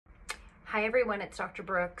Hi everyone, it's Dr.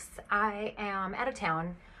 Brooks. I am out of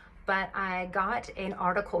town, but I got an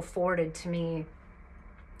article forwarded to me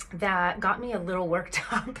that got me a little worked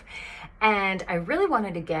up, and I really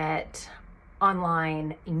wanted to get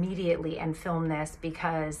online immediately and film this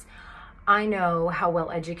because I know how well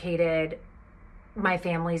educated my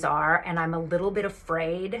families are, and I'm a little bit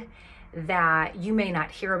afraid that you may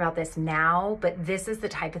not hear about this now, but this is the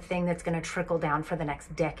type of thing that's going to trickle down for the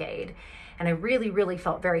next decade. And I really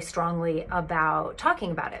felt very strongly about talking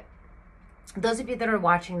about it. Those of you that are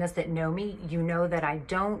watching this that know me, you know that I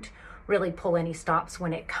don't really pull any stops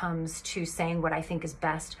when it comes to saying what I think is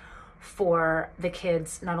best for the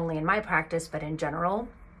kids, not only in my practice, but in general.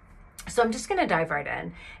 So I'm just going to dive right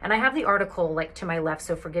in. And I have the article like to my left,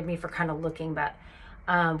 so forgive me for kind of looking, but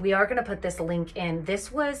we are going to put this link in.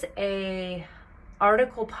 This was a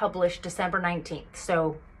article published December 19th.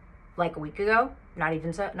 So like a week ago, not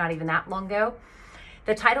even that long ago.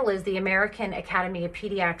 The title is "The American Academy of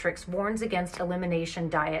Pediatrics Warns Against Elimination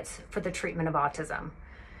Diets for the Treatment of Autism."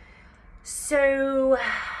 So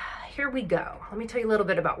here we go. Let me tell you a little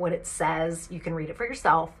bit about what it says. You can read it for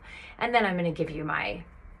yourself, and then I'm going to give you my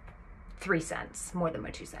 3 cents, more than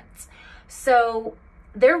my 2 cents. So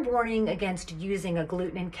they're warning against using a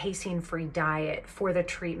gluten and casein-free diet for the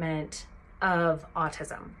treatment of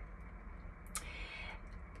autism.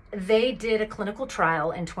 They did a clinical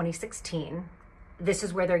trial in 2016. This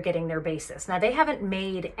is where they're getting their basis. Now, they haven't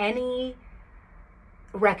made any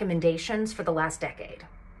recommendations for the last decade.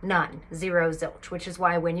 None, zero, zilch, which is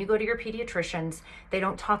why when you go to your pediatricians, they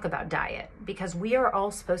don't talk about diet, because we are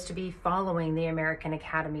all supposed to be following the American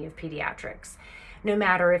Academy of Pediatrics. No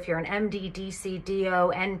matter if you're an MD, DC,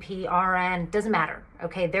 DO, NP, RN, doesn't matter,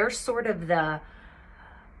 okay? They're sort of the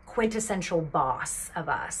quintessential boss of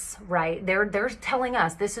us, right? They're telling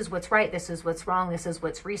us this is what's right, this is what's wrong, this is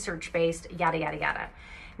what's research-based, yada, yada, yada.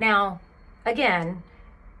 Now, again,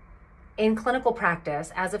 in clinical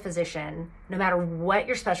practice, as a physician, no matter what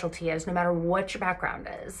your specialty is, no matter what your background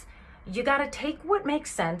is, you got to take what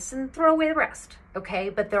makes sense and throw away the rest, okay?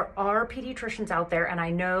 But there are pediatricians out there, and I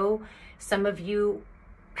know some of you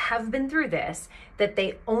have been through this, that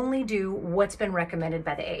they only do what's been recommended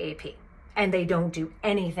by the AAP, and they don't do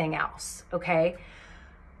anything else, okay?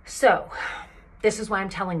 So this is why I'm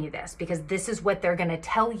telling you this, because this is what they're going to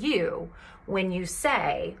tell you when you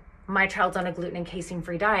say, my child's on a gluten and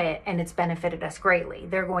casein-free diet and it's benefited us greatly.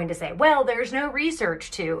 They're going to say, well, there's no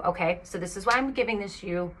research to, okay? So this is why I'm giving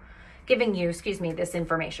you, this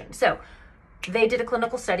information. So they did a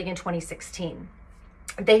clinical study in 2016.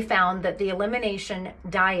 They found that the elimination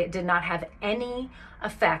diet did not have any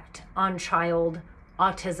effect on child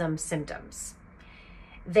autism symptoms.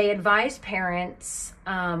 They advised parents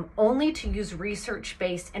only to use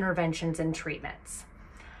research-based interventions and treatments.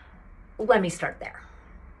 Let me start there.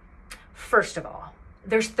 First of all,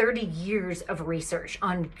 there's 30 years of research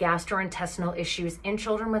on gastrointestinal issues in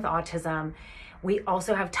children with autism. We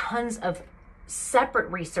also have tons of separate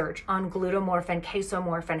research on glutamorphin,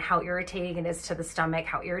 casomorphin, how irritating it is to the stomach,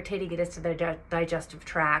 how irritating it is to the digestive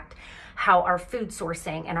tract, how our food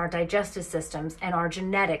sourcing and our digestive systems and our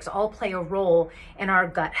genetics all play a role in our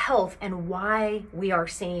gut health, and why we are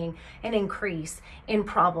seeing an increase in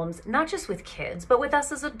problems, not just with kids, but with us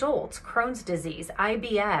as adults, Crohn's disease,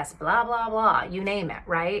 IBS, blah, blah, blah, you name it,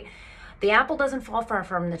 right? The apple doesn't fall far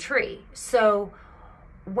from the tree. So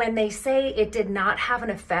when they say it did not have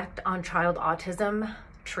an effect on child autism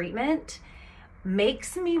treatment,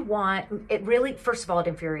 makes me want, it really, first of all, it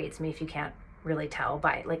infuriates me, if you can't really tell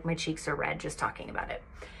by, like, my cheeks are red just talking about it.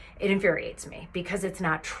 It infuriates me because it's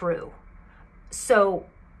not true. So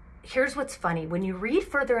here's what's funny. When you read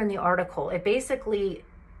further in the article, it basically,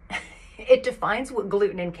 it defines what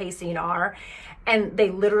gluten and casein are, and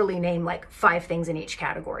they literally name like 5 things in each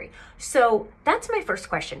category. So that's my first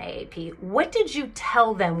question, AAP. What did you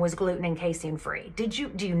tell them was gluten and casein free? Do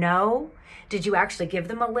you know? Did you actually give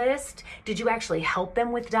them a list? Did you actually help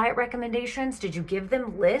them with diet recommendations? Did you give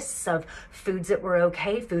them lists of foods that were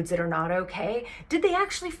okay, foods that are not okay? Did they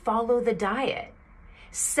actually follow the diet?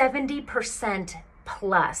 70%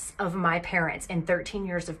 plus of my parents in 13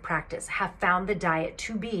 years of practice have found the diet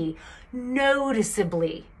to be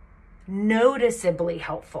noticeably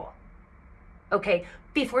helpful. Okay,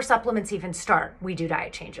 before supplements even start, we do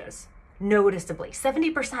diet changes. Noticeably,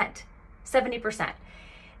 70%.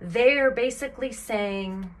 They're basically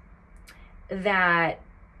saying that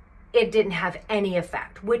it didn't have any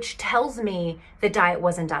effect, which tells me the diet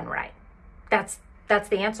wasn't done right. That's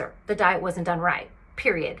the answer. The diet wasn't done right,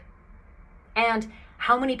 period. And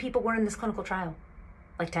how many people were in this clinical trial?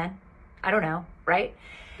 Like 10? I don't know, right?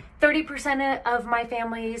 30% of my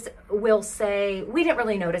families will say, we didn't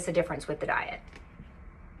really notice a difference with the diet.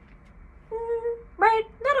 Right?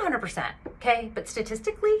 Not 100%, okay? But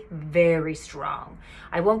statistically, very strong.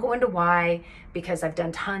 I won't go into why, because I've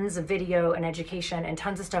done tons of video and education and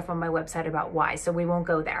tons of stuff on my website about why, so we won't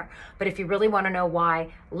go there. But if you really want to know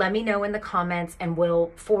why, let me know in the comments and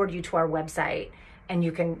we'll forward you to our website and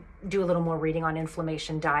you can do a little more reading on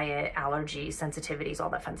inflammation, diet, allergies, sensitivities,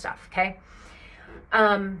 all that fun stuff, okay?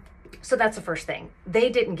 So that's the first thing. They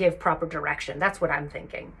didn't give proper direction. That's what I'm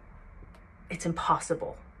thinking. It's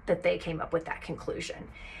impossible that they came up with that conclusion.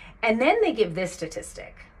 And then they give this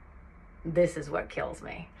statistic. This is what kills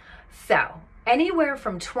me. So anywhere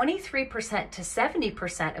from 23% to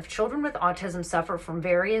 70% of children with autism suffer from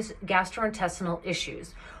various gastrointestinal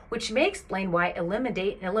issues, which may explain why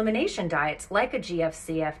elimination diets like a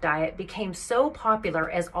GFCF diet became so popular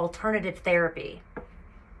as alternative therapy.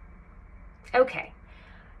 Okay,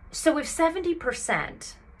 so if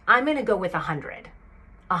 70%, I'm going to go with 100.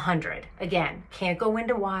 100. Again, can't go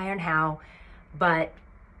into why and how, but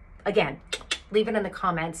again, leave it in the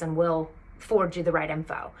comments and we'll forward you the right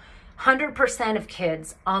info. 100% of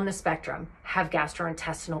kids on the spectrum have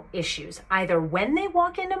gastrointestinal issues, either when they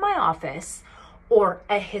walk into my office or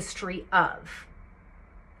a history of.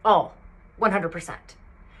 All, 100%.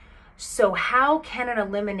 So how can an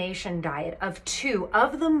elimination diet of two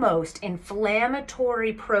of the most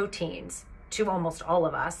inflammatory proteins to almost all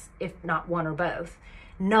of us, if not one or both,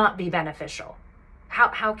 not be beneficial?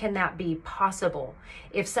 How can that be possible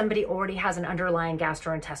if somebody already has an underlying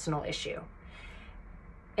gastrointestinal issue?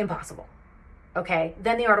 Impossible. Okay,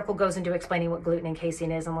 then the article goes into explaining what gluten and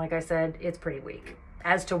casein is, and like I said, it's pretty weak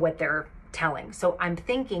as to what they're telling. So I'm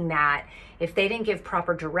thinking that if they didn't give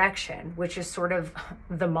proper direction, which is sort of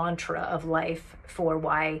the mantra of life for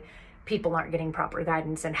why people aren't getting proper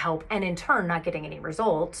guidance and help, and in turn not getting any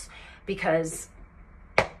results, because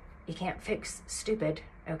you can't fix stupid,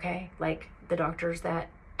 okay? Like the doctors that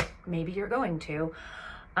maybe you're going to.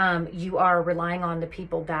 You are relying on the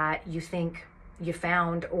people that you think you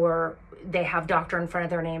found, or they have doctor in front of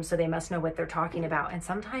their name, so they must know what they're talking about. And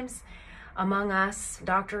sometimes among us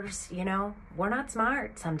doctors, you know, we're not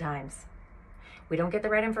smart sometimes. We don't get the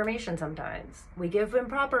right information sometimes. We give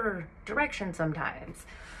improper direction sometimes.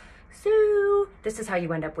 So this is how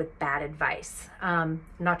you end up with bad advice.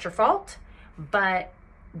 Not your fault, but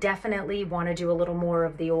definitely want to do a little more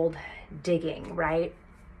of the old digging, right?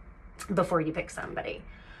 Before you pick somebody.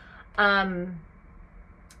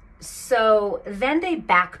 So then they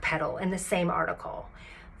backpedal in the same article.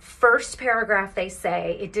 First paragraph, they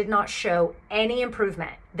say it did not show any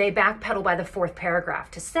improvement. They backpedal by the fourth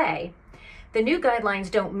paragraph to say, the new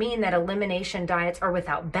guidelines don't mean that elimination diets are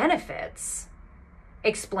without benefits,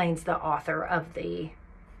 explains the author of the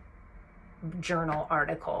journal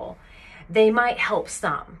article. They might help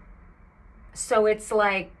some. So it's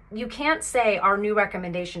like, you can't say our new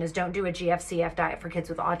recommendation is don't do a GFCF diet for kids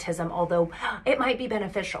with autism, although it might be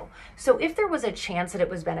beneficial. So if there was a chance that it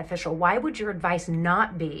was beneficial, why would your advice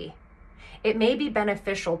not be, it may be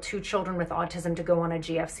beneficial to children with autism to go on a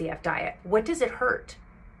GFCF diet? What does it hurt?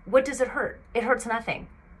 What does it hurt? It hurts nothing.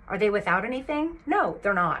 Are they without anything? No,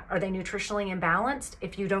 they're not. Are they nutritionally imbalanced?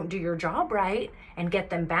 If you don't do your job right and get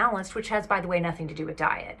them balanced, which has, by the way, nothing to do with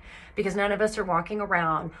diet, because none of us are walking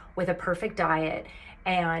around with a perfect diet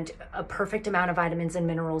and a perfect amount of vitamins and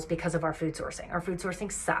minerals because of our food sourcing. Our food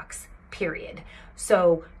sourcing sucks, period.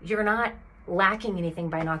 So you're not lacking anything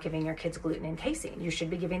by not giving your kids gluten and casein. You should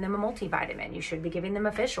be giving them a multivitamin. You should be giving them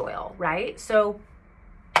a fish oil, right? So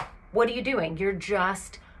what are you doing? You're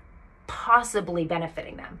just possibly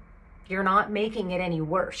benefiting them. You're not making it any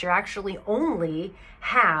worse. You're actually only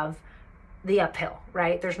have the uphill,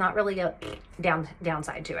 right? There's not really a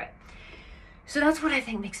downside to it. So that's what I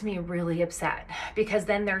think makes me really upset, because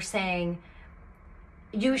then they're saying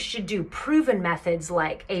you should do proven methods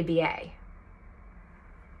like ABA,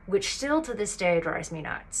 which still to this day drives me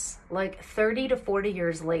nuts. Like 30 to 40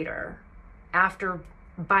 years later, after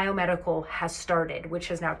biomedical has started, which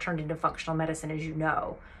has now turned into functional medicine, as you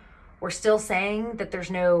know, we're still saying that there's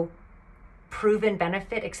no proven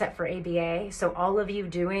benefit except for ABA. So all of you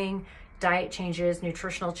doing diet changes,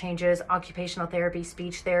 nutritional changes, occupational therapy,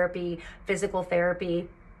 speech therapy, physical therapy,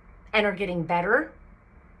 and are getting better,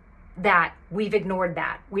 that we've ignored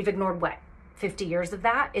that. We've ignored what? 50 years of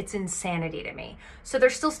that? It's insanity to me. So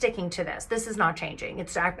they're still sticking to this. This is not changing.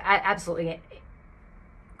 It's absolutely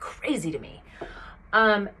crazy to me.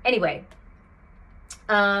 Anyway,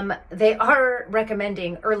 they are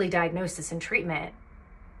recommending early diagnosis and treatment,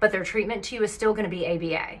 but their treatment to you is still going to be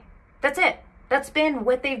ABA. That's it. That's been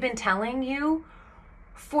what they've been telling you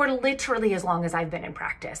for literally as long as I've been in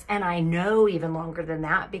practice. And I know even longer than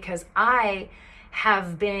that because I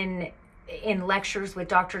have been in lectures with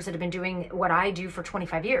doctors that have been doing what I do for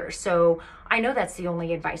 25 years. So I know that's the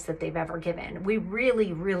only advice that they've ever given. We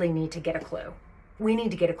really, really need to get a clue. We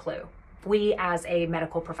need to get a clue. We as a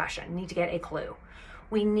medical profession need to get a clue.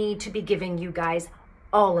 We need to be giving you guys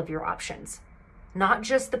all of your options, not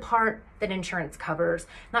just the part that insurance covers,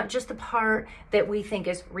 not just the part that we think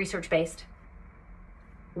is research-based.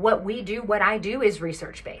 What we do, what I do is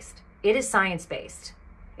research-based. It is science-based.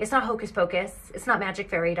 It's not hocus pocus. It's not magic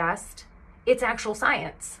fairy dust. It's actual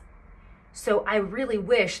science. So I really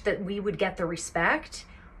wish that we would get the respect.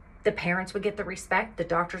 The parents would get the respect. The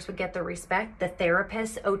doctors would get the respect. The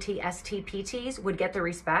therapists, OT, ST, PTs would get the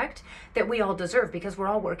respect that we all deserve because we're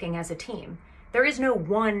all working as a team. There is no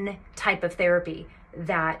one type of therapy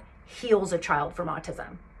that heals a child from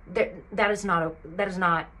autism. That is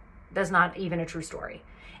not even a true story.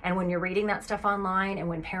 And when you're reading that stuff online and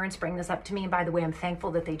when parents bring this up to me, and by the way, I'm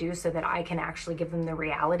thankful that they do so that I can actually give them the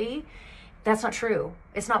reality, that's not true.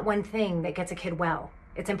 It's not one thing that gets a kid well.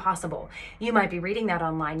 It's impossible. You might be reading that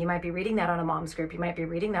online. You might be reading that on a mom's group. You might be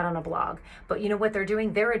reading that on a blog. But you know what they're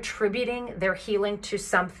doing? They're attributing their healing to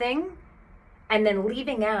something and then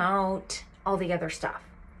leaving out all the other stuff.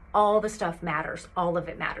 All the stuff matters. All of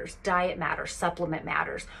it matters. Diet matters. Supplement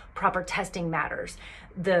matters. Proper testing matters.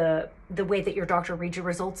 The way that your doctor reads your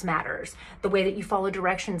results matters. The way that you follow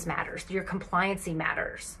directions matters. Your compliancy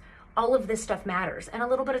matters. All of this stuff matters. And a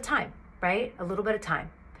little bit of time, right? A little bit of time.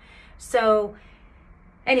 So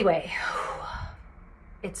anyway,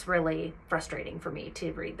 it's really frustrating for me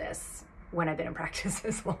to read this when I've been in practice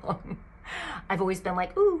this long. I've always been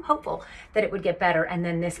like, ooh, hopeful that it would get better. And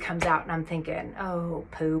then this comes out and I'm thinking, oh,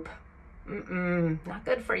 poop. Not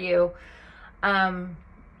good for you.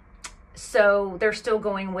 So they're still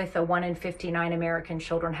going with a 1 in 59 American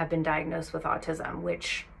children have been diagnosed with autism,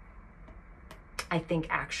 which I think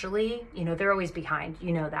actually, they're always behind.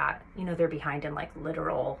 You know that. They're behind in like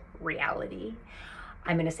literal reality.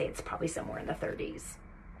 I'm going to say it's probably somewhere in the 30s.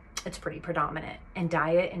 It's pretty predominant. And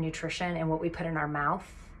diet and nutrition and what we put in our mouth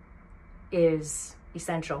is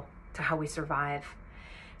essential to how we survive.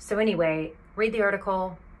 So anyway, read the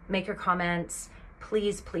article, make your comments.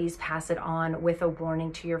 Please, please pass it on with a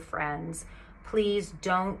warning to your friends. Please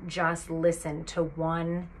don't just listen to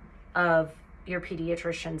one of your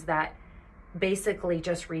pediatricians that basically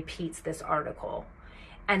just repeats this article.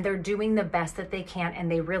 And they're doing the best that they can, and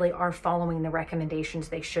they really are following the recommendations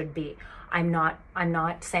they should be. I'm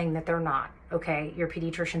not saying that they're not, okay? Your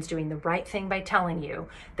pediatrician's doing the right thing by telling you.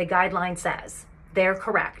 The guideline says they're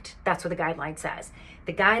correct. That's what the guideline says.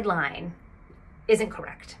 The guideline isn't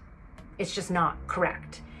correct. It's just not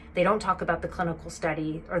correct. They don't talk about the clinical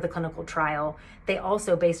study or the clinical trial. They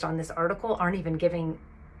also, based on this article, aren't even giving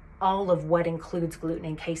all of what includes gluten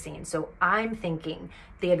and casein. So I'm thinking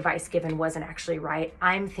the advice given wasn't actually right.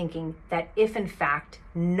 I'm thinking that if in fact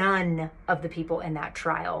none of the people in that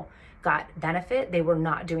trial got benefit, they were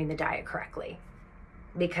not doing the diet correctly,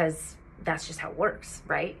 because that's just how it works,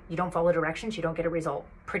 right? You don't follow directions, you don't get a result.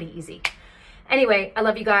 Pretty easy. Anyway, I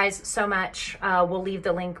love you guys so much. We'll leave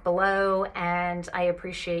the link below, and I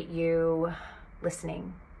appreciate you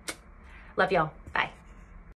listening. Love y'all. Bye.